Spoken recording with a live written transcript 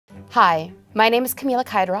Hi, my name is Kamila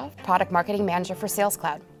Kaidarov, Product Marketing Manager for Sales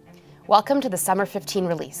Cloud. Welcome to the Summer 15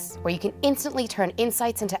 release, where you can instantly turn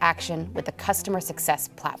insights into action with the Customer Success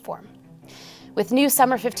Platform. With new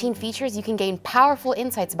Summer 15 features, you can gain powerful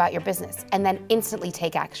insights about your business and then instantly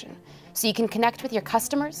take action, so you can connect with your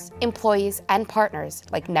customers, employees, and partners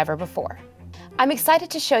like never before. I'm excited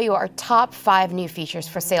to show you our top 5 new features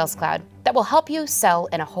for Sales Cloud that will help you sell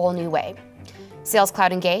in a whole new way. Sales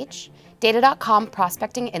Cloud Engage, Data.com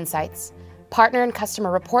Prospecting Insights, Partner and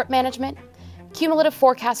Customer Report Management, Cumulative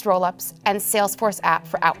Forecast Rollups, and Salesforce app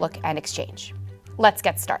for Outlook and Exchange. Let's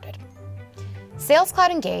get started. Sales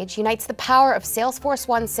Cloud Engage unites the power of Salesforce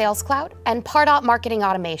One Sales Cloud and Pardot Marketing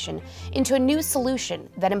Automation into a new solution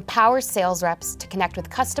that empowers sales reps to connect with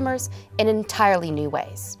customers in entirely new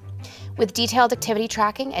ways. With detailed activity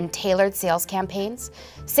tracking and tailored sales campaigns,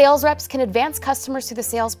 sales reps can advance customers through the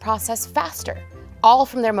sales process faster, all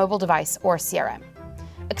from their mobile device or CRM.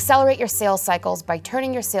 Accelerate your sales cycles by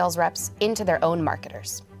turning your sales reps into their own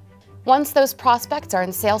marketers. Once those prospects are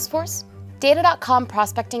in Salesforce, Data.com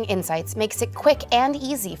Prospecting Insights makes it quick and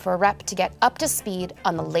easy for a rep to get up to speed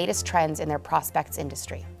on the latest trends in their prospect's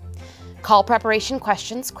industry. Call preparation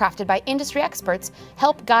questions crafted by industry experts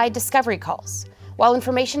help guide discovery calls, while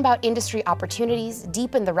information about industry opportunities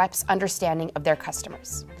deepen the rep's understanding of their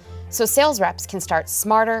customers, so sales reps can start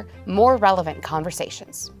smarter, more relevant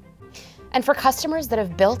conversations. And for customers that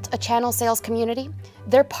have built a channel sales community,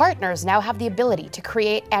 their partners now have the ability to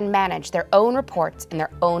create and manage their own reports in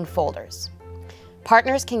their own folders.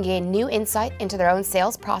 Partners can gain new insight into their own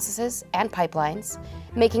sales processes and pipelines,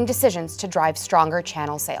 making decisions to drive stronger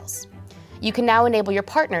channel sales. You can now enable your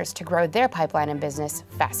partners to grow their pipeline and business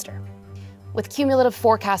faster. With Cumulative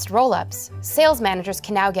Forecast Rollups, sales managers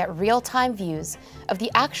can now get real-time views of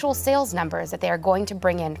the actual sales numbers that they are going to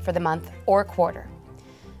bring in for the month or quarter.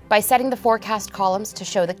 By setting the forecast columns to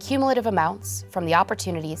show the cumulative amounts from the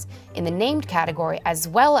opportunities in the named category as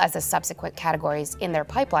well as the subsequent categories in their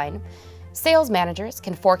pipeline, sales managers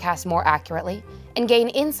can forecast more accurately and gain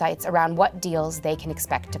insights around what deals they can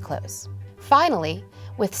expect to close. Finally,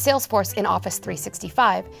 with Salesforce in Office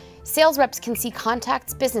 365, sales reps can see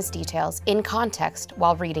contacts' business details in context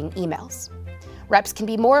while reading emails. Reps can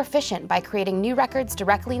be more efficient by creating new records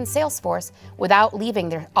directly in Salesforce without leaving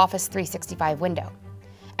their Office 365 window.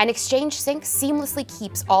 And Exchange Sync seamlessly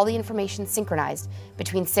keeps all the information synchronized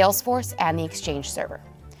between Salesforce and the Exchange server,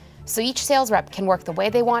 so each sales rep can work the way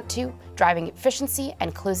they want to, driving efficiency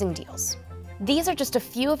and closing deals. These are just a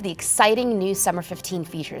few of the exciting new Summer 15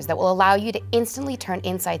 features that will allow you to instantly turn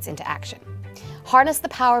insights into action. Harness the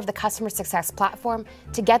power of the Customer Success Platform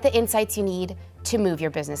to get the insights you need to move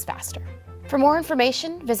your business faster. For more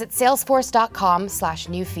information, visit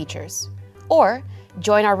salesforce.com/new features, or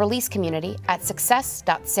join our release community at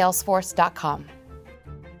success.salesforce.com.